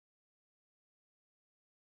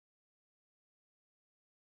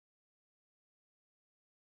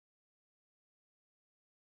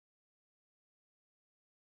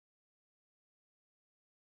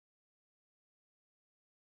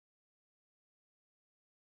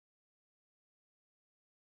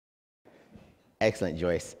Excellent,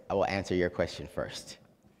 Joyce. I will answer your question first.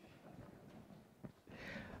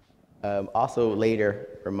 Also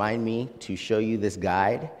later, remind me to show you this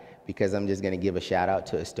guide because I'm just going to give a shout out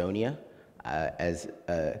to Estonia. As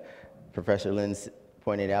Professor Linz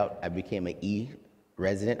pointed out, I became an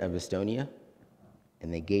E-resident of Estonia,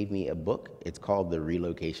 and they gave me a book. It's called the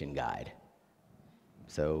Relocation Guide.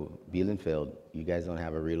 So Bielefeld, you guys don't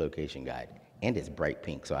have a relocation guide. And it's bright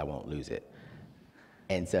pink, so I won't lose it.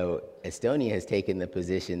 And so Estonia has taken the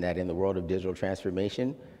position that in the world of digital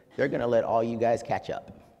transformation, they're going to let all you guys catch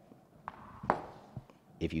up,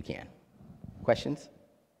 if you can. Questions?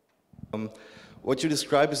 What you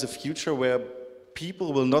describe is a future where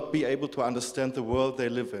people will not be able to understand the world they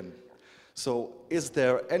live in. So is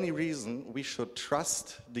there any reason we should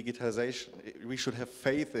trust digitization? We should have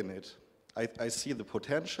faith in it. I see the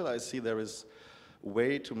potential. I see there is a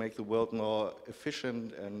way to make the world more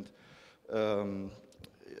efficient and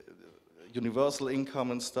universal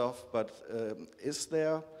income and stuff, but is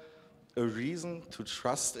there a reason to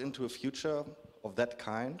trust into a future of that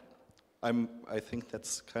kind? I think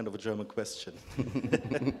that's kind of a German question.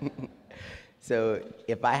 So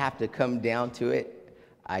if I have to come down to it,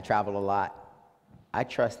 I travel a lot. I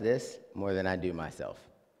trust this more than I do myself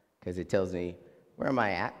because it tells me, where am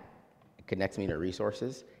I at? It connects me to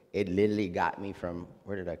resources. It literally got me from,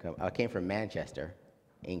 where did I come? I came from Manchester,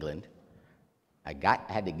 England. I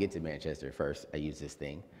had to get to Manchester first. I used this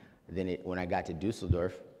thing. Then when I got to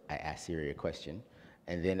Dusseldorf, I asked Siri a question.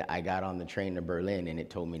 And then I got on the train to Berlin, and it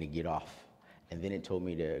told me to get off. And then it told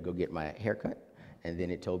me to go get my haircut. And then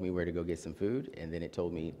it told me where to go get some food. And then it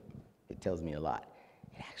tells me a lot.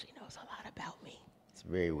 It actually knows a lot about me. It's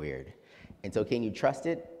very weird. And so can you trust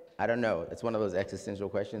it? I don't know. It's one of those existential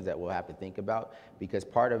questions that we'll have to think about, because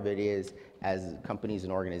part of it is, as companies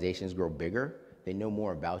and organizations grow bigger, they know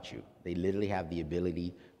more about you. They literally have the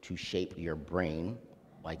ability to shape your brain,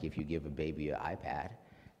 like if you give a baby an iPad.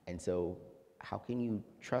 And so how can you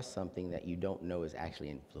trust something that you don't know is actually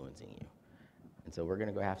influencing you? And so we're going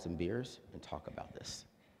to go have some beers and talk about this.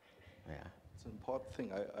 Yeah. It's an important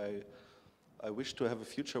thing. I wish to have a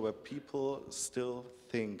future where people still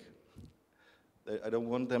think. I don't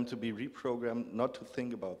want them to be reprogrammed not to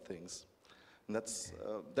think about things. And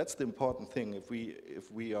that's the important thing. If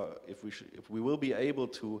we will be able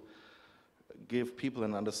to give people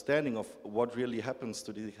an understanding of what really happens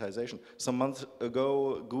to digitization. Some months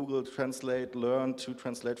ago, Google Translate learned to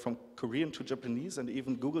translate from Korean to Japanese, and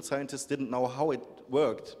even Google scientists didn't know how it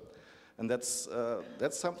worked. And that's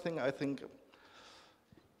something I think,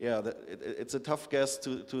 yeah, it's a tough guess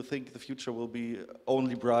to think the future will be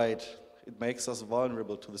only bright. It makes us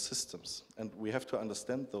vulnerable to the systems, and we have to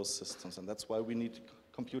understand those systems, and that's why we need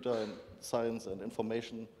computer and science and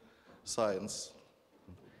information science.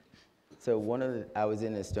 So I was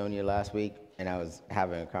in Estonia last week, and I was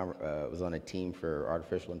was on a team for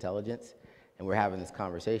artificial intelligence, and we're having this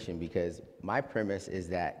conversation because my premise is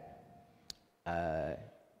that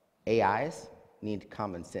AIs need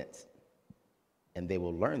common sense, and they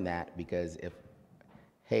will learn that because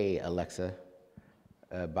hey, Alexa,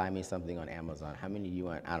 buy me something on Amazon. How many do you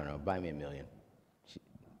want? I don't know, buy me 1 million.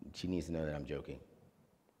 She needs to know that I'm joking.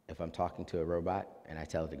 If I'm talking to a robot and I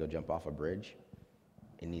tell it to go jump off a bridge,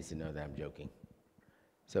 it needs to know that I'm joking.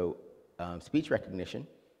 So speech recognition,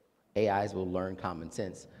 AIs will learn common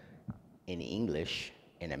sense in English,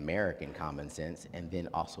 in American common sense, and then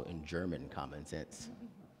also in German common sense,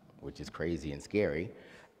 which is crazy and scary.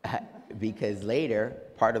 Because later,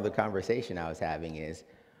 part of the conversation I was having is,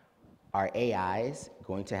 are AIs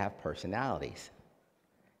going to have personalities?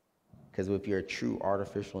 Because if you're a true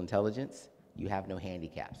artificial intelligence, you have no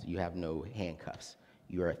handicaps, you have no handcuffs.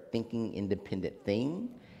 You're a thinking independent thing,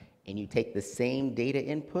 and you take the same data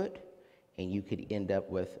input, and you could end up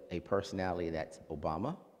with a personality that's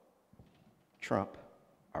Obama, Trump,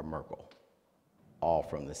 or Merkel, all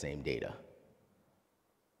from the same data.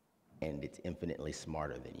 And it's infinitely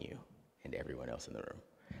smarter than you and everyone else in the room.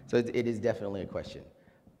 So it is definitely a question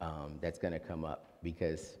that's going to come up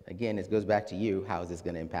because, again, it goes back to you. How is this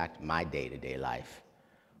going to impact my day-to-day life?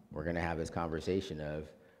 We're going to have this conversation of,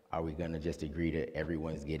 are we going to just agree to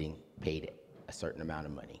everyone's getting paid a certain amount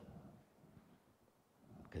of money?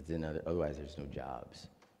 Because then otherwise there's no jobs.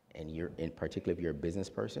 And in particular, if you're a business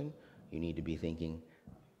person, you need to be thinking,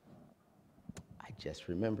 I just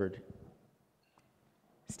remembered.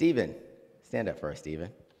 Stephen, stand up for us, Stephen.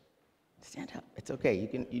 Stand up. It's okay.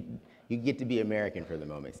 You get to be American for the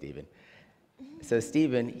moment, Stephen. So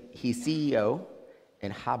Stephen, he's CEO,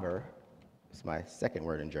 and Haber, it's my second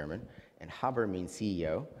word in German, and Haber means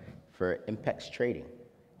CEO for Impex Trading.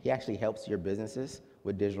 He actually helps your businesses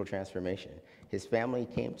with digital transformation. His family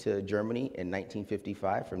came to Germany in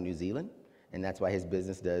 1955 from New Zealand, and that's why his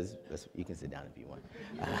business does, you can sit down if you want.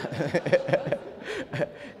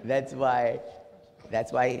 That's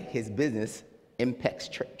why his business,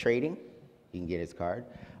 Impex Trading, you can get his card.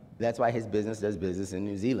 That's why his business does business in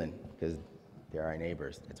New Zealand, because they're our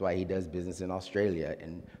neighbors. That's why he does business in Australia,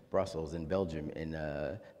 in Brussels, in Belgium, in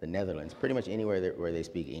the Netherlands, pretty much anywhere where they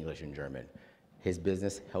speak English and German. His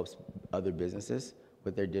business helps other businesses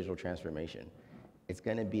with their digital transformation. It's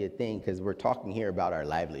gonna be a thing, because we're talking here about our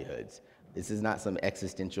livelihoods. This is not some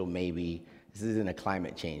existential maybe, this isn't a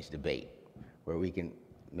climate change debate, where we can,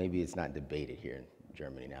 maybe it's not debated here in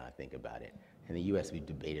Germany now I think about it. In the US we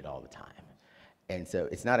debate it all the time. And so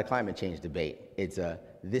it's not a climate change debate, it's a,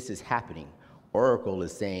 this is happening. Oracle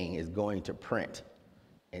is saying, is going to print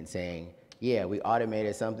and saying, yeah, we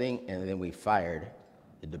automated something and then we fired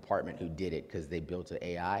the department who did it because they built an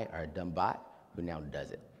AI or a dumb bot who now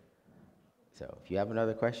does it. So if you have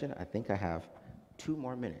another question, I think I have 2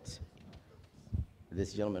 more minutes.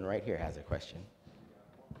 This gentleman right here has a question.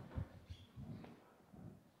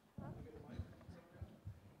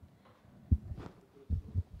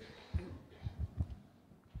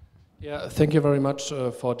 Yeah, thank you very much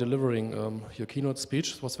for delivering your keynote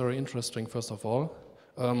speech. It was very interesting, first of all.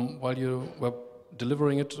 While you were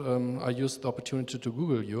delivering it, I used the opportunity to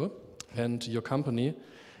Google you and your company,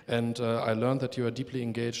 and I learned that you are deeply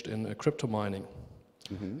engaged in crypto mining.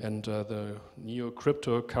 And the new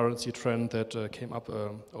cryptocurrency trend that came up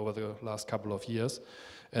over the last couple of years.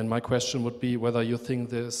 And my question would be whether you think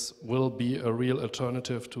this will be a real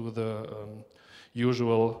alternative to the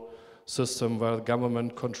usual system where the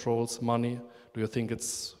government controls money. Do you think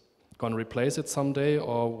it's going to replace it someday,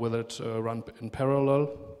 or will it run in parallel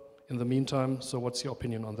in the meantime? So what's your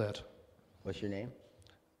opinion on that? What's your name?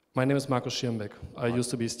 My name is Markus Schirmbeck. I used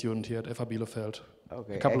to be a student here at FH Bielefeld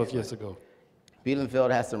a couple of years ago. Bielefeld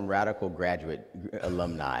has some radical graduate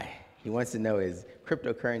alumni. He wants to know, is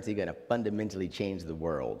cryptocurrency going to fundamentally change the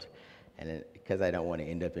world? And because I don't want to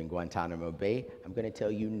end up in Guantanamo Bay, I'm going to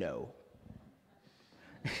tell you no.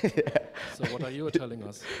 So what are you telling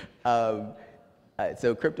us? So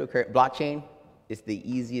blockchain is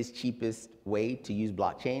the easiest, cheapest way to use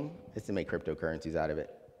blockchain is to make cryptocurrencies out of it.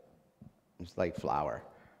 It's like flour.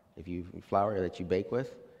 If you flour that you bake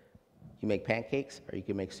with, you make pancakes or you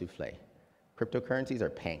can make souffle. Cryptocurrencies are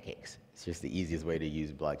pancakes. It's just the easiest way to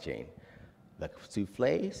use blockchain. The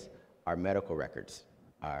souffles are medical records,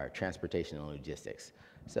 are transportation and logistics.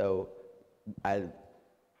 So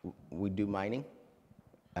we do mining.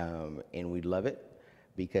 And we love it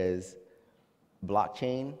because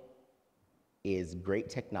blockchain is great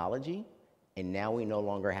technology, and now we no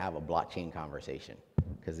longer have a blockchain conversation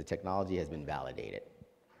because the technology has been validated.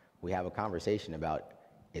 We have a conversation about,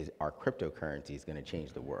 are cryptocurrencies going to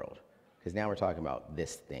change the world? Because now we're talking about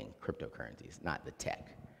this thing, cryptocurrencies, not the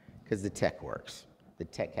tech, because the tech works. The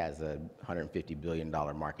tech has a $150 billion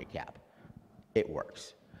market cap. It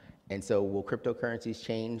works. And so will cryptocurrencies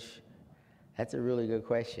change? That's a really good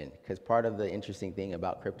question, because part of the interesting thing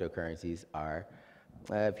about cryptocurrencies are,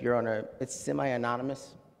 if you're on it's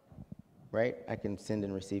semi-anonymous, right? I can send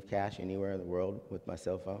and receive cash anywhere in the world with my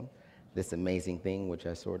cell phone. This amazing thing, which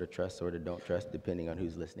I sort of trust, sort of don't trust, depending on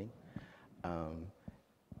who's listening.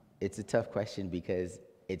 It's a tough question because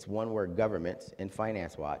it's one where governments and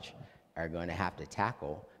Finance Watch are going to have to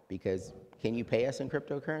tackle, because can you pay us in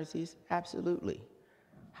cryptocurrencies? Absolutely.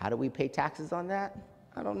 How do we pay taxes on that?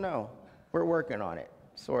 I don't know. We're working on it,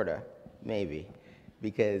 sorta, maybe.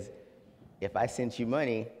 Because if I sent you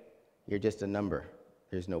money, you're just a number.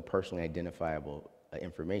 There's no personally identifiable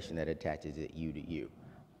information that attaches you to you.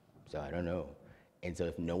 So I don't know. And so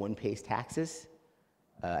if no one pays taxes,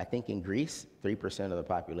 I think in Greece, 3% of the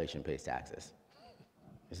population pays taxes.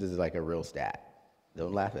 This is like a real stat.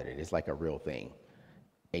 Don't laugh at it, it's like a real thing.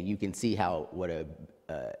 And you can see what a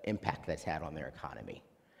impact that's had on their economy.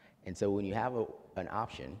 And so when you have an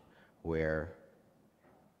option where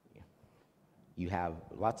you have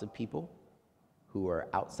lots of people who are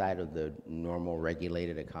outside of the normal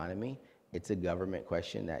regulated economy, it's a government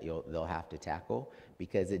question that they'll have to tackle,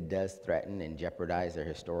 because it does threaten and jeopardize their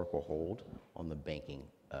historical hold on the banking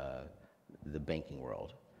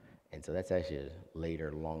world. And so that's actually a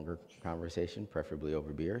later, longer conversation, preferably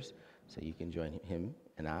over beers. So you can join him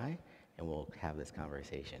and I, and we'll have this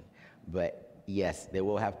conversation. But yes, they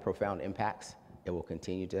will have profound impacts. It will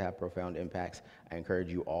continue to have profound impacts. I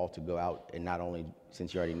encourage you all to go out and not only,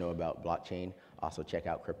 since you already know about blockchain, also check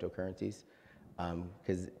out cryptocurrencies.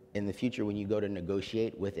 Because in the future, when you go to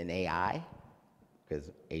negotiate with an AI, because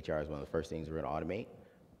HR is one of the first things we're going to automate,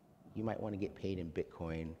 you might want to get paid in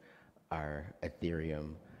Bitcoin or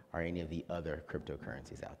Ethereum or any of the other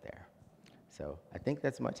cryptocurrencies out there. So I think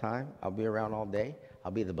that's my time. I'll be around all day.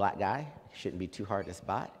 I'll be the black guy. Shouldn't be too hard to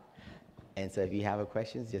spot. And so if you have a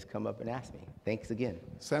questions, just come up and ask me. Thanks again.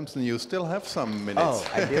 Samson, you still have some minutes.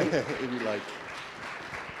 Oh, I do? If you like.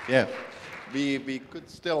 Yeah. We could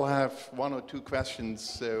still have 1 or 2 questions,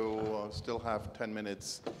 so still have 10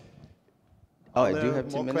 minutes. Oh, Are I do there have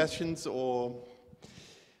 2 more minutes? questions, or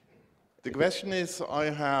the question is,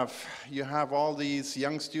 you have all these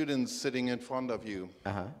young students sitting in front of you.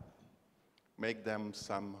 Uh-huh. Make them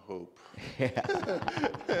some hope. Give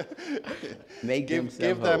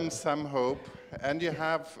them some hope. And you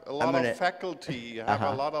have a lot of faculty. You have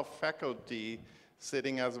Uh-huh. a lot of faculty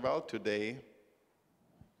sitting as well today.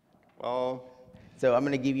 Well, so I'm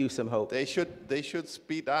going to give you some hope. they should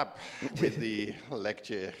speed up with the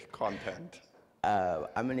lecture content.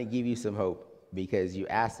 I'm going to give you some hope because you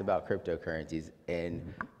asked about cryptocurrencies,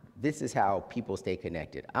 and this is how people stay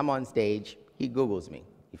connected. I'm on stage. He Googles me.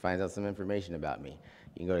 He finds out some information about me.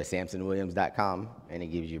 You can go to samsonwilliams.com, and it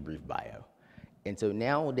gives you a brief bio. And so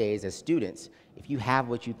nowadays, as students, if you have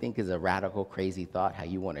what you think is a radical, crazy thought, how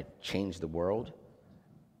you want to change the world,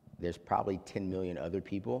 there's probably 10 million other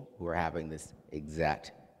people who are having this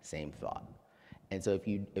exact same thought. And so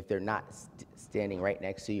if they're not standing right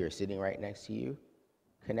next to you or sitting right next to you,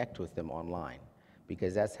 connect with them online,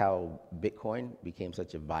 because that's how Bitcoin became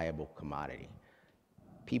such a viable commodity.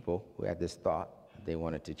 People who had this thought, they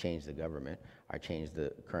wanted to change the government or change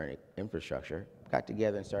the current infrastructure, got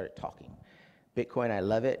together and started talking. Bitcoin, I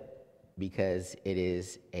love it because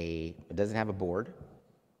it doesn't have a board.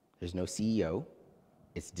 There's no CEO.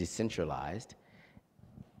 It's decentralized.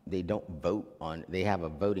 They don't vote on, they have a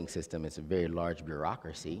voting system. It's a very large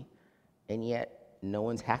bureaucracy, and yet no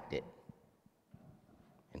one's hacked it.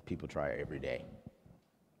 And people try it every day.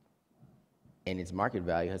 And its market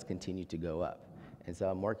value has continued to go up. And so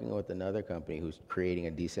I'm working with another company who's creating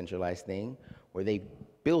a decentralized thing where they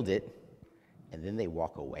build it and then they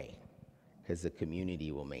walk away because the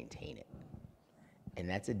community will maintain it. And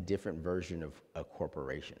that's a different version of a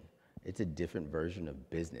corporation. It's a different version of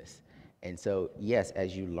business. And so, yes,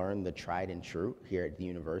 as you learn the tried and true here at the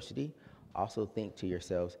university, also think to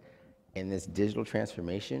yourselves, in this digital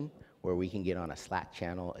transformation where we can get on a Slack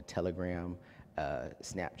channel, a Telegram,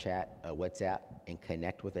 Snapchat, WhatsApp, and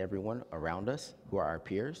connect with everyone around us who are our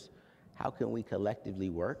peers, how can we collectively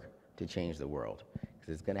work to change the world?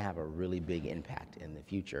 Because it's going to have a really big impact in the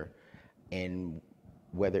future. And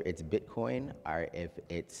whether it's Bitcoin or if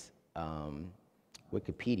it's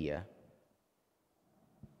Wikipedia,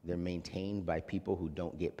 they're maintained by people who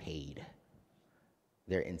don't get paid.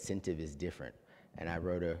 Their incentive is different. And I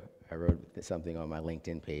wrote something on my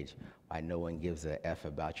LinkedIn page, why no one gives a F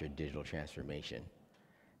about your digital transformation.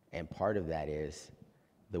 And part of that is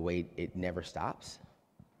the way it never stops.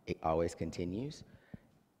 It always continues.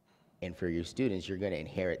 And for your students, you're going to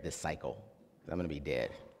inherit this cycle. I'm going to be dead.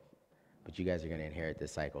 But you guys are going to inherit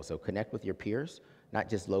this cycle. So connect with your peers, not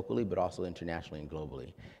just locally, but also internationally and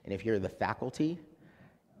globally. And if you're the faculty,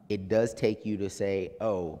 it does take you to say,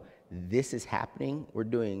 oh, this is happening. We're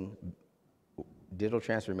doing digital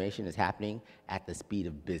transformation is happening at the speed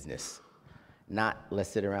of business. Not let's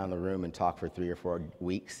sit around the room and talk for 3 or 4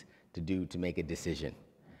 weeks to make a decision.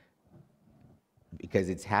 Because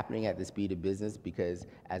it's happening at the speed of business, because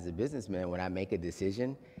as a businessman, when I make a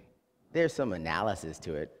decision, there's some analysis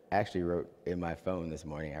to it. I actually wrote in my phone this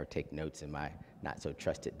morning, I would take notes in my not so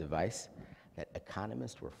trusted device, that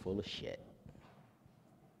economists were full of shit.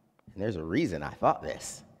 And there's a reason I thought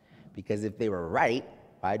this. Because if they were right,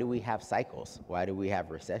 why do we have cycles? Why do we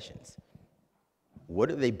have recessions? What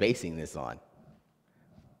are they basing this on?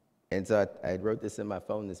 And so I wrote this in my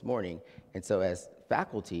phone this morning. And so as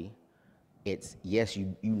faculty, it's, yes,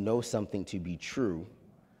 you know something to be true,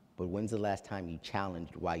 but when's the last time you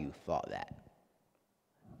challenged why you thought that?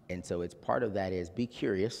 And so it's part of that is be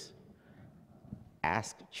curious,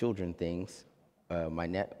 ask children things.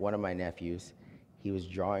 One of my nephews, he was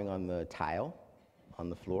drawing on the tile on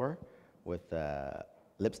the floor with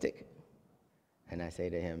lipstick. And I say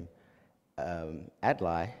to him,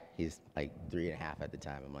 Adlai, he's like 3.5 at the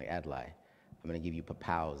time. I'm like, Adlai, I'm going to give you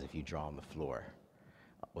papows if you draw on the floor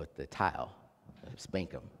with the tile.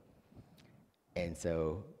 Spank him. And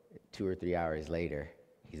so 2 or 3 hours later,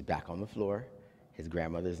 he's back on the floor, his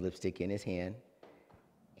grandmother's lipstick in his hand,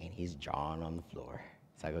 and he's drawing on the floor.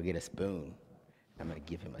 So I go get a spoon. I'm going to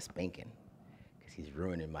give him a spanking because he's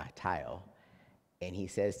ruining my tile. And he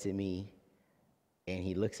says to me, and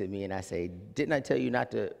he looks at me, and I say, didn't I tell you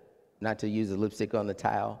not to use the lipstick on the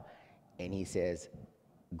tile? And he says,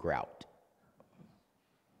 grout.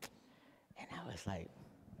 And I was like,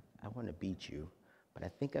 I want to beat you, but I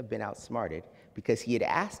think I've been outsmarted, because he had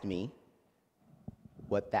asked me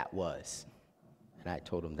what that was. And I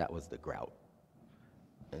told him that was the grout.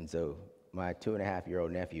 And so my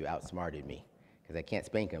 2.5-year-old nephew outsmarted me, because I can't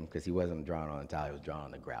spank him because he wasn't drawing on the tile, he was drawing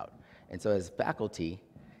on the grout. And so as faculty,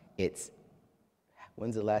 it's,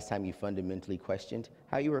 when's the last time you fundamentally questioned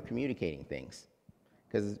how you were communicating things?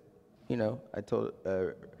 Because, you know, I told,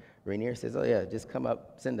 Rainier says, oh yeah, just come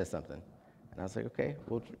up, send us something. And I was like, okay,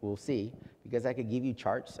 we'll see. Because I could give you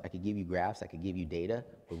charts, I could give you graphs, I could give you data,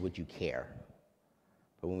 but would you care?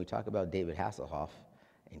 But when we talk about David Hasselhoff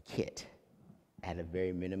and KIT, at a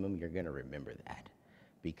very minimum, you're gonna remember that.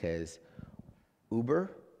 Because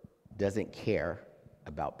Uber doesn't care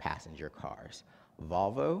about passenger cars.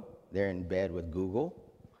 Volvo, they're in bed with Google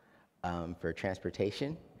for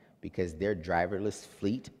transportation, because their driverless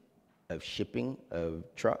fleet of shipping of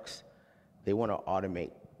trucks, they want to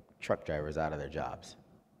automate truck drivers out of their jobs.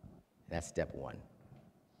 That's step one.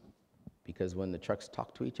 Because when the trucks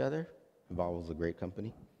talk to each other, Volvo's a great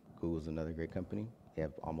company, Google's another great company, they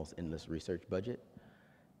have almost endless research budget,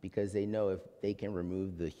 because they know if they can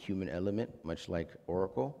remove the human element, much like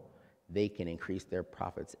Oracle, they can increase their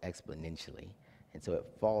profits exponentially. And so it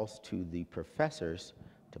falls to the professors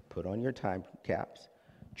to put on your time caps,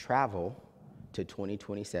 travel to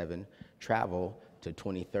 2027, travel to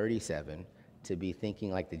 2037, to be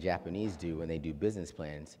thinking like the Japanese do when they do business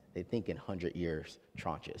plans. They think in 100 years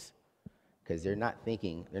tranches, because they're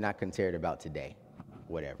not concerned about today,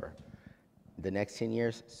 whatever. The next 10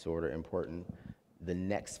 years, sort of important. The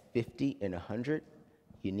next 50 and 100,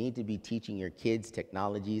 you need to be teaching your kids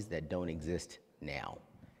technologies that don't exist now.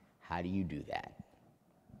 How do you do that?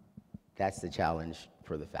 That's the challenge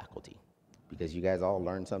for the faculty, because you guys all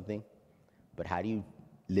learn something, but how do you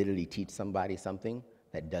literally teach somebody something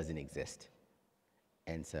that doesn't exist?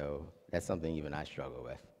 And so that's something even I struggle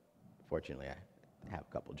with. Fortunately, I have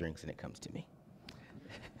a couple drinks and it comes to me.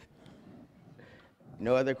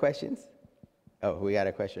 No other questions? Oh, we got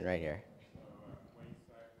a question right here. When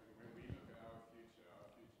we look at our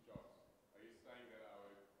future jobs, are you saying that our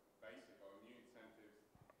basic or new incentives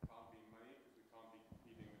can't be money because we can't be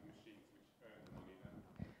competing with machines which earn the money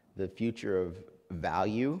then? The future of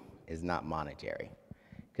value is not monetary,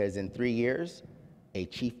 because in 3 years, a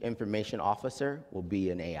chief information officer will be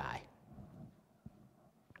an AI.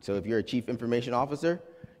 So if you're a chief information officer,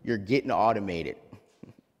 you're getting automated.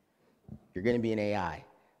 You're going to be an AI.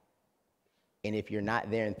 And if you're not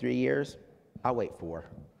there in 3 years, I'll wait 4.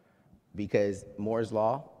 Because Moore's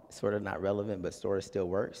Law, sort of not relevant, but sort of still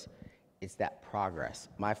works. It's that progress.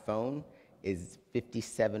 My phone is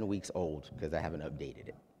 57 weeks old because I haven't updated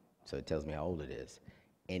it. So it tells me how old it is.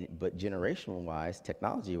 But generational-wise,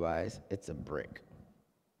 technology-wise, it's a brick.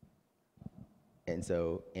 And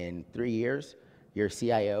so in 3 years, your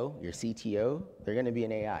CIO, your CTO, they're going to be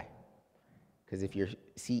an AI. Because if you're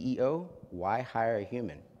CEO, why hire a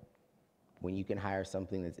human when you can hire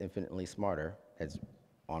something that's infinitely smarter, that's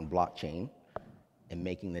on blockchain, and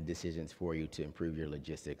making the decisions for you to improve your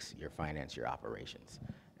logistics, your finance, your operations?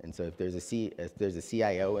 And so if there's a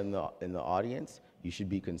CIO in the audience, you should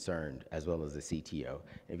be concerned, as well as a CTO.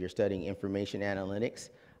 If you're studying information analytics,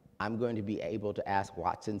 I'm going to be able to ask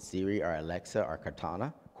Watson, Siri, or Alexa, or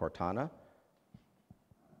Cortana,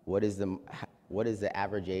 what is the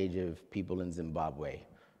average age of people in Zimbabwe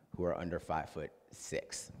who are under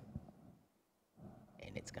 5'6"?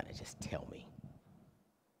 And it's gonna just tell me.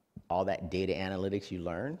 All that data analytics you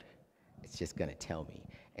learned, it's just gonna tell me.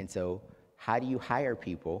 And so how do you hire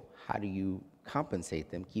people? How do you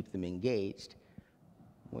compensate them, keep them engaged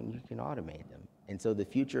when you can automate them? And so the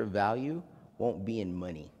future of value won't be in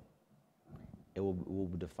money. We'll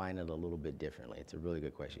define it a little bit differently. It's a really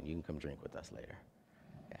good question. You can come drink with us later.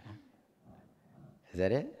 Yeah. Is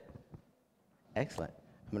that it? Excellent.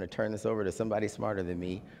 I'm going to turn this over to somebody smarter than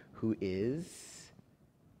me, who is,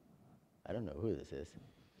 I don't know who this is.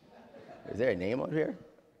 Is there a name on here?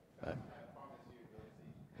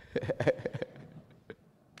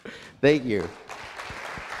 Thank you.